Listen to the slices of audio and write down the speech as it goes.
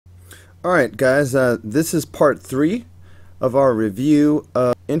Alright guys, this is part 3 of our review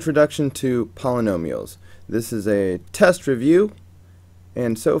of Introduction to Polynomials. This is a test review,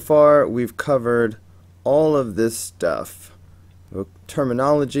 and so far we've covered all of this stuff.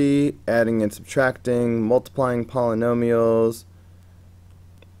 Terminology, adding and subtracting, multiplying polynomials,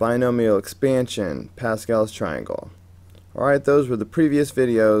 binomial expansion, Pascal's triangle. Alright, those were the previous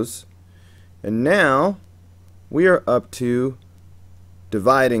videos, and now we are up to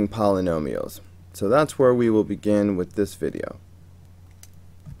dividing polynomials. So that's where we will begin with this video.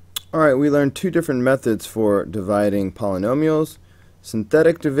 Alright, we learned two different methods for dividing polynomials: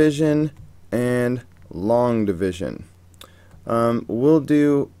 synthetic division and long division.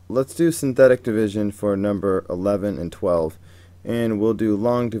 Let's do synthetic division for number 11 and 12, and we'll do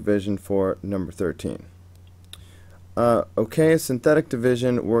long division for number 13. Okay, synthetic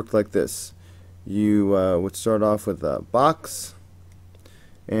division worked like this. You would start off with a box,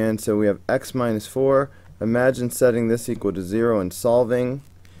 and so we have x minus 4. Imagine setting this equal to 0 and solving.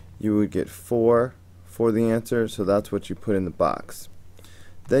 You would get 4 for the answer, so that's what you put in the box.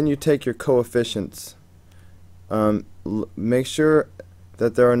 Then you take your coefficients. Make sure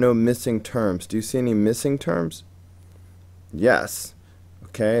that there are no missing terms. Do you see any missing terms? Yes.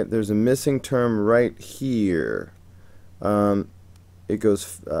 Okay, there's a missing term right here. It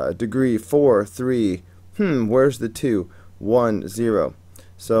goes degree 4, 3. Where's the 2? 1, 0.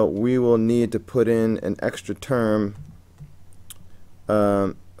 So we will need to put in an extra term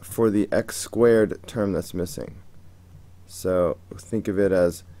for the x squared term that's missing. So think of it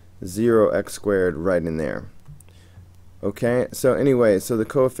as 0x squared right in there. Okay, so anyway, so the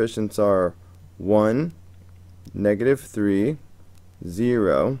coefficients are 1, negative 3,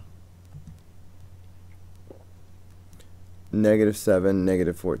 0, negative 7,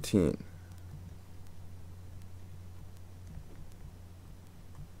 negative 14.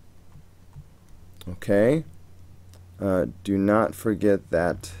 Okay, do not forget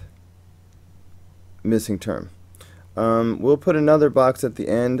that missing term. We'll put another box at the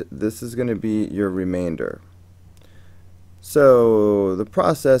end. This is going to be your remainder. So the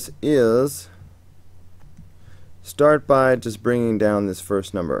process is start by just bringing down this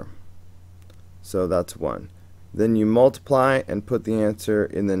first number. So that's 1. Then you multiply and put the answer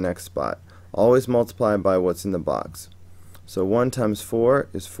in the next spot. Always multiply by what's in the box. So 1 times 4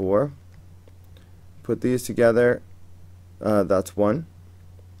 is 4. Put these together, that's 1.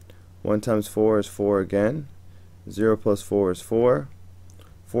 1 times 4 is 4 again. 0 plus 4 is 4.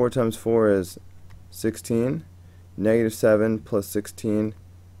 4 times 4 is 16. Negative 7 plus 16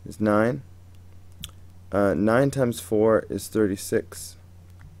 is 9. 9 times 4 is 36.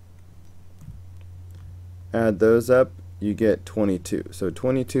 Add those up, you get 22. So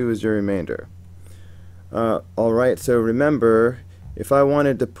 22 is your remainder. Alright, so remember, if I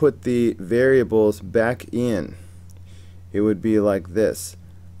wanted to put the variables back in, it would be like this.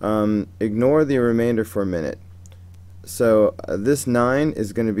 Ignore the remainder for a minute. So this 9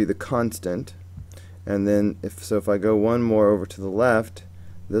 is going to be the constant, and then if I go one more over to the left,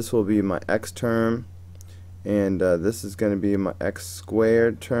 this will be my x term, and this is going to be my x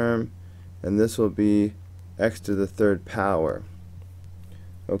squared term, and this will be x to the third power.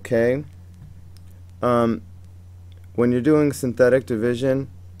 Okay? When you're doing synthetic division,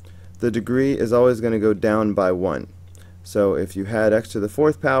 the degree is always going to go down by 1. So if you had x to the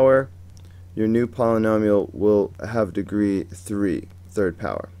fourth power, your new polynomial will have degree 3, third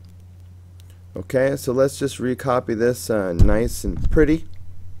power. Okay, so let's just recopy this nice and pretty.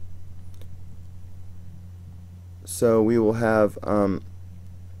 So we will have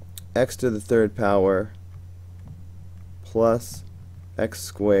x to the third power plus x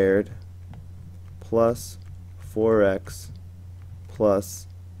squared plus 4x plus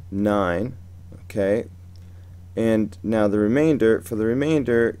 9. Okay, and now the remainder, for the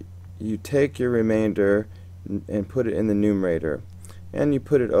remainder, you take your remainder and put it in the numerator, and you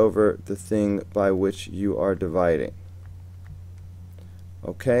put it over the thing by which you are dividing.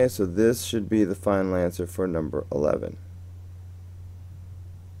 Okay, so this should be the final answer for number 11.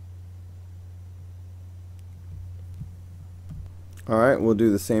 Alright, we'll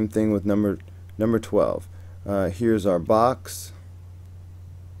do the same thing with number 12. Here's our box,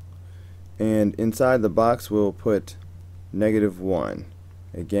 and inside the box we'll put negative 1.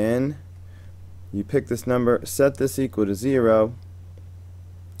 Again, you pick this number, set this equal to 0,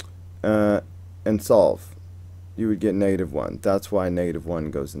 and solve. You would get negative 1. That's why negative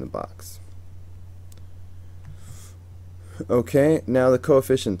 1 goes in the box. Okay, now the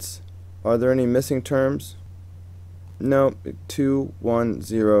coefficients. Are there any missing terms? No, 2, 1,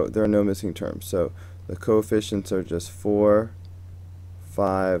 0, there are no missing terms. So the coefficients are just 4,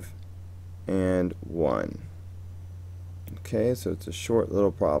 5, and 1. Okay, so it's a short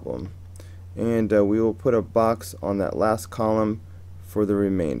little problem. And we will put a box on that last column for the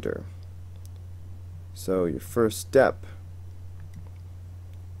remainder. So your first step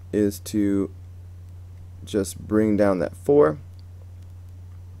is to just bring down that 4.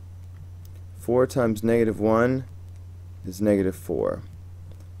 4 times negative 1 is negative 4.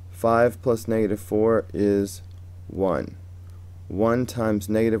 5 plus negative 4 is 1. 1 times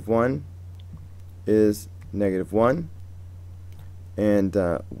negative 1 is negative 1. And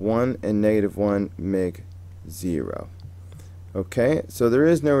 1 and negative 1 make 0. Okay, so there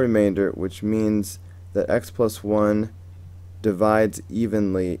is no remainder, which means that x plus 1 divides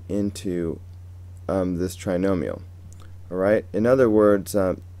evenly into this trinomial. Alright, in other words,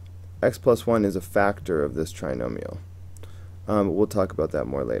 x plus 1 is a factor of this trinomial. We'll talk about that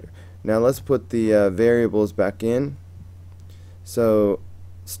more later. Now let's put the variables back in. So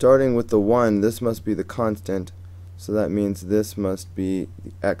starting with the 1, this must be the constant, so that means this must be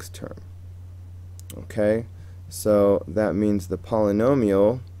the x term. Okay, so that means the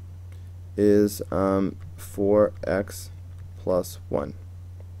polynomial is 4x plus 1.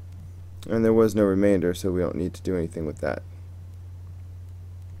 And there was no remainder, so we don't need to do anything with that.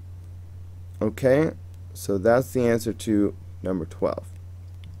 Okay, so that's the answer to number 12.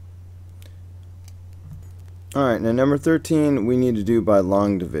 Alright, now number 13 we need to do by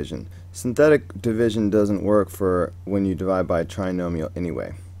long division. Synthetic division doesn't work for when you divide by a trinomial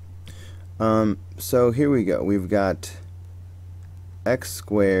anyway. So here we go. We've got x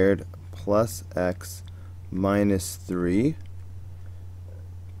squared plus x minus 3.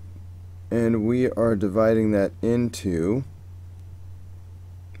 And we are dividing that into,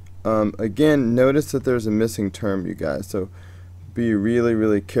 again, notice that there's a missing term, you guys, so be really,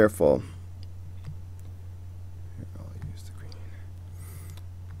 really careful.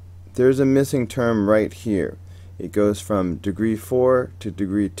 There's a missing term right here. It goes from degree 4 to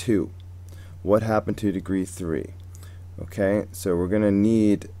degree 2. What happened to degree 3? Okay, so we're going to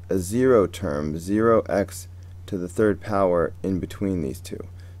need a 0 term, 0x to the third power in between these two.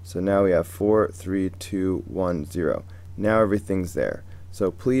 So now we have 4, 3, 2, 1, 0. Now everything's there. So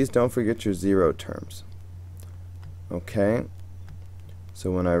please don't forget your 0 terms. Okay,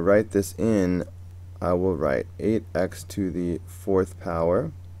 so when I write this in, I will write 8x to the fourth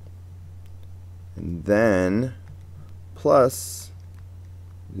power, and then plus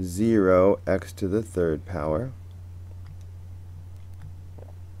 0x to the third power,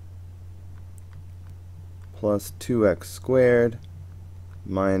 plus 2x squared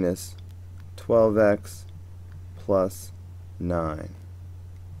minus 12x plus 9.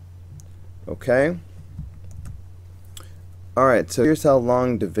 Okay? Alright, so here's how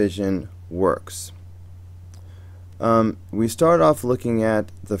long division works. We start off looking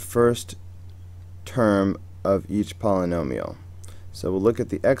at the first term of each polynomial. So we'll look at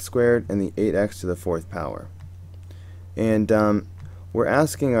the x squared and the 8x to the fourth power. And we're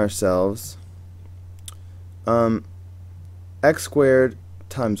asking ourselves, x squared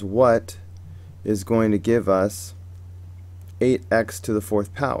times what is going to give us 8x to the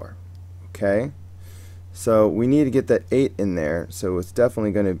fourth power? Okay? So we need to get that 8 in there, so it's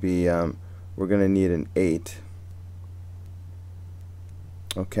definitely going to be, we're going to need an 8.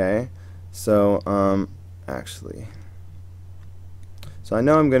 Okay? So, actually, so I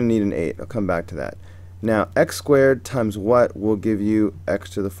know I'm going to need an 8. I'll come back to that. Now, x squared times what will give you x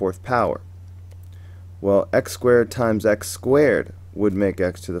to the fourth power? Well, x squared times x squared would make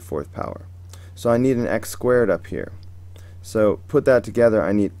x to the fourth power. So I need an x squared up here. So put that together,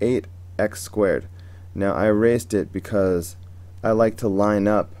 I need 8x squared. Now I erased it because I like to line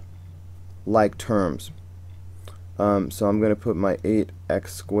up like terms. So I'm going to put my 8x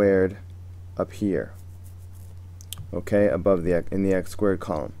squared up here. Okay, above the in the x squared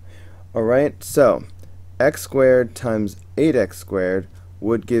column. Alright, so x squared times 8x squared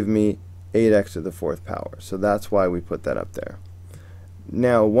would give me 8x to the fourth power. So that's why we put that up there.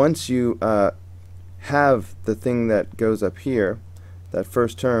 Now once you have the thing that goes up here, that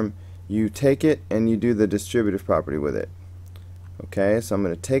first term, you take it and you do the distributive property with it. Okay, so I'm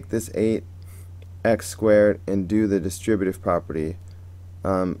going to take this 8x squared and do the distributive property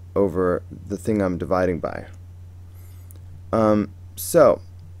over the thing I'm dividing by. So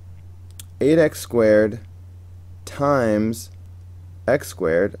 8x squared times x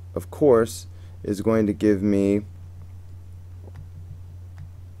squared, of course, is going to give me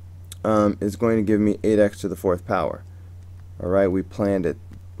 8x to the fourth power. All right, we planned it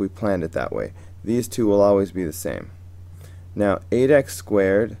that way. These two will always be the same. Now 8x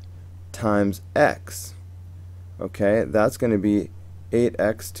squared times x. Okay, that's going to be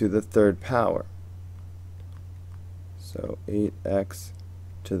 8x to the third power. So 8x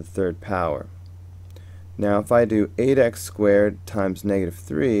to the third power. Now if I do 8x squared times negative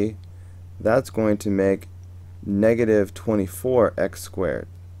 3, that's going to make negative 24x squared.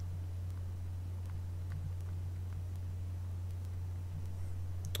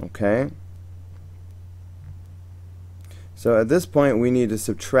 Okay? So at this point we need to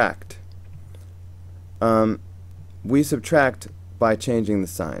subtract. We subtract by changing the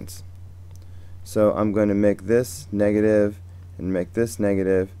signs. So I'm going to make this negative and make this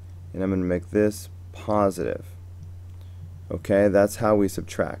negative, and I'm going to make this positive. Okay, that's how we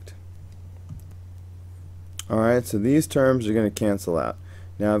subtract. Alright, so these terms are going to cancel out.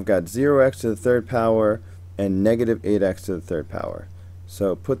 Now I've got 0x to the third power and negative 8x to the third power.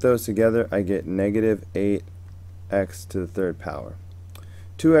 So put those together, I get negative 8x to the third power.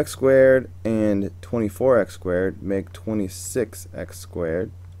 2x squared and 24x squared make 26x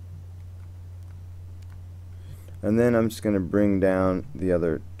squared. And then I'm just going to bring down the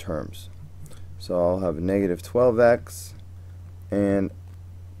other terms. So I'll have negative 12x and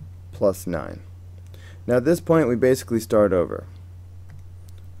plus 9. Now at this point we basically start over.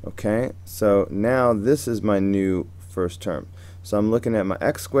 Okay, so now this is my new first term. So I'm looking at my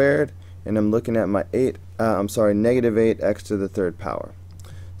x squared and I'm looking at my negative 8x to the third power.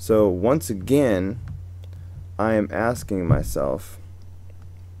 So once again I am asking myself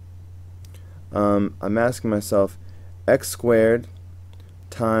x squared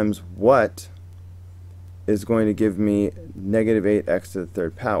times what is going to give me negative 8x to the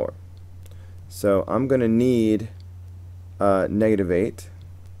third power. So I'm going to need negative 8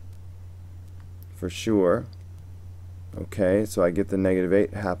 for sure. Okay, so I get the negative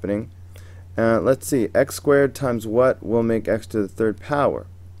 8 happening. Let's see, x squared times what will make x to the third power?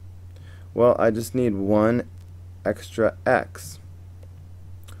 Well, I just need one extra x.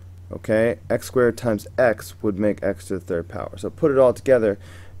 Okay, x squared times x would make x to the third power. So put it all together,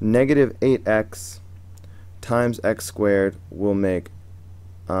 negative 8x times x squared will make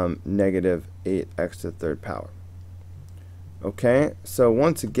negative 8x to the third power. Okay, so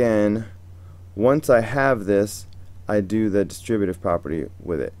once again, once I have this, I do the distributive property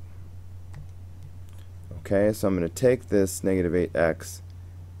with it. Okay, so I'm going to take this negative 8x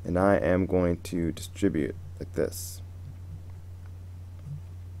and I am going to distribute like this.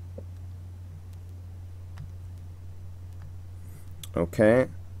 Okay,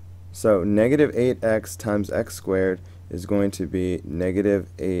 so negative 8x times x squared is going to be negative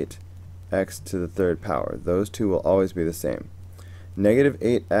 8x to the third power. Those two will always be the same. Negative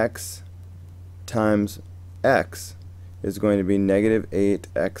 8x times x is going to be negative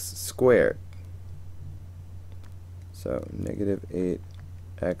 8x squared. So negative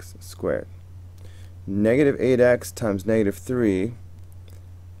 8x squared. Negative 8x times negative 3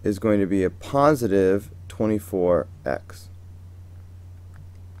 is going to be a positive 24x.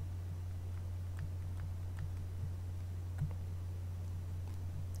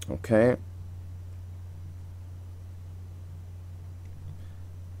 Okay.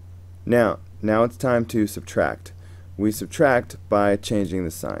 Now it's time to subtract. We subtract by changing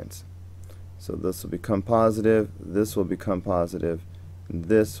the signs. So this will become positive, this will become positive, and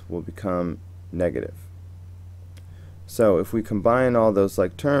this will become negative. So if we combine all those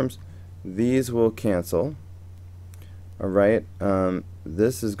like terms, these will cancel. Alright,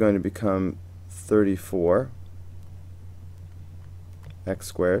 this is going to become 34 x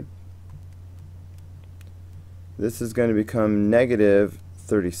squared. This is going to become negative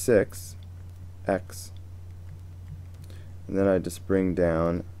 36 x. And then I just bring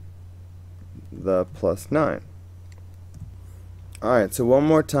down the plus 9. Alright, so one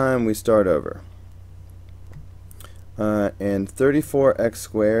more time we start over. And 34x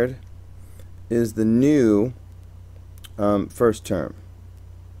squared is the new first term.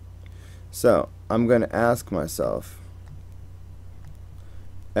 So I'm going to ask myself,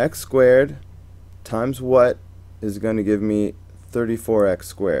 x squared times what is going to give me 34x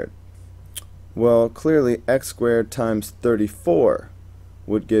squared? Well, clearly x squared times 34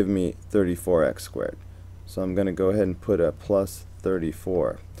 would give me 34x squared. So I'm going to go ahead and put a plus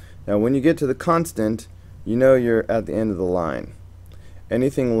 34. Now when you get to the constant, you know you're at the end of the line.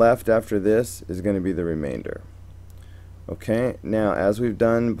 Anything left after this is going to be the remainder. Okay, now as we've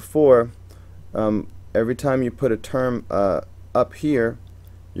done before, every time you put a term up here,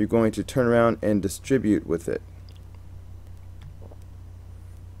 you're going to turn around and distribute with it.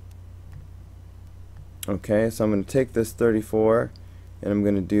 Okay, so I'm going to take this 34 and I'm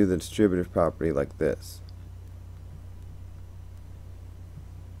going to do the distributive property like this.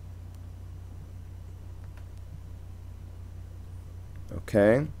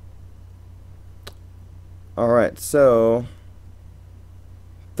 Okay. Alright, so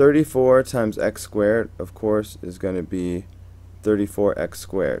 34 times x squared, of course, is going to be 34x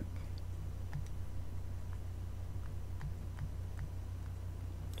squared.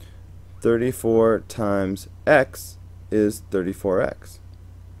 (34 times x is 34x.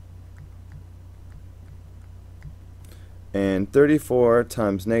 And 34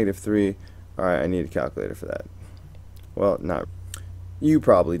 times -3, alright, I need a calculator for that. Well, not. You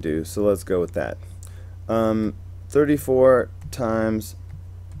probably do, so let's go with that. 34 times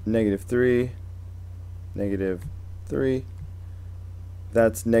 -3,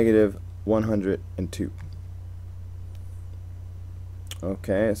 that's -102.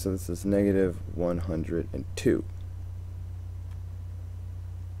 Okay, so this is -102.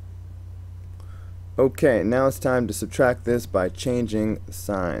 Okay, now it's time to subtract this by changing the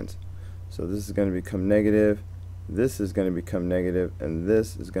signs. So this is going to become negative, this is going to become negative, and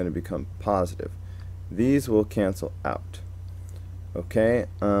this is going to become positive. These will cancel out. Okay,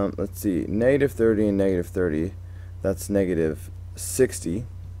 let's see, -30 and -30, that's -60.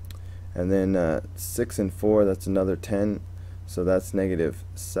 And then 6 and 4, that's another 10, so that's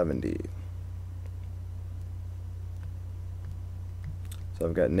 -70. So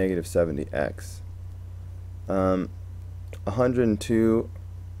I've got -70x. 102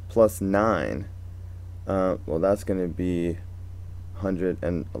 plus 9, well, that's going to be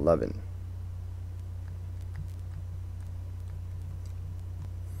 111.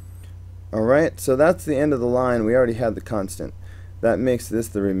 Alright, so that's the end of the line. We already had the constant. That makes this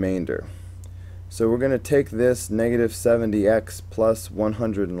the remainder. So we're going to take this -70x plus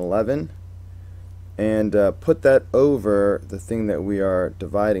 111 and put that over the thing that we are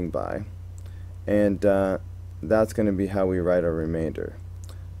dividing by. And that's going to be how we write our remainder.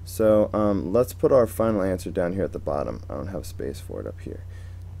 So let's put our final answer down here at the bottom. I don't have space for it up here.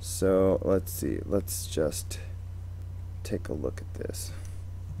 So let's see. Let's just take a look at this.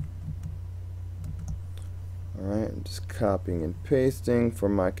 Alright, I'm just copying and pasting for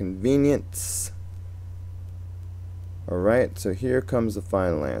my convenience. Alright, so here comes the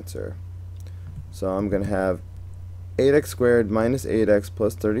final answer. So I'm going to have 8x squared minus 8x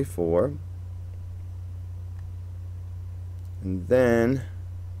plus 34. And then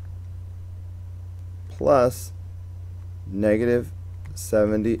plus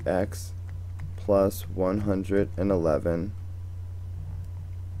 -70x plus 111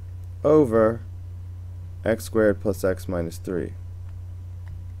 over x squared plus x minus 3.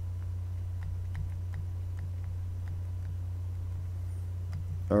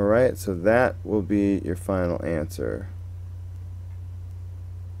 Alright, so that will be your final answer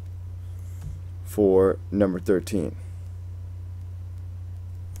for number 13.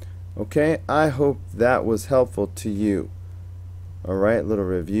 Okay, I hope that was helpful to you. Alright, little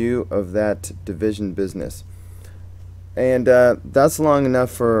review of that division business. And that's long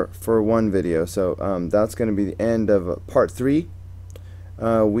enough for one video, so that's going to be the end of part 3.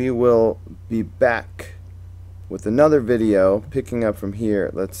 We will be back with another video picking up from here.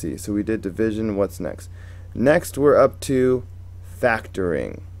 Let's see, so we did division. What's next? Next we're up to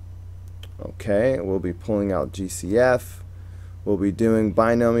factoring. Okay, we'll be pulling out GCF. We'll be doing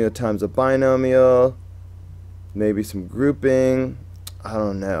binomial times a binomial, maybe some grouping, I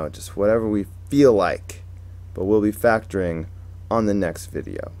don't know, just whatever we feel like. But we'll be factoring on the next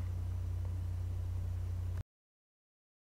video.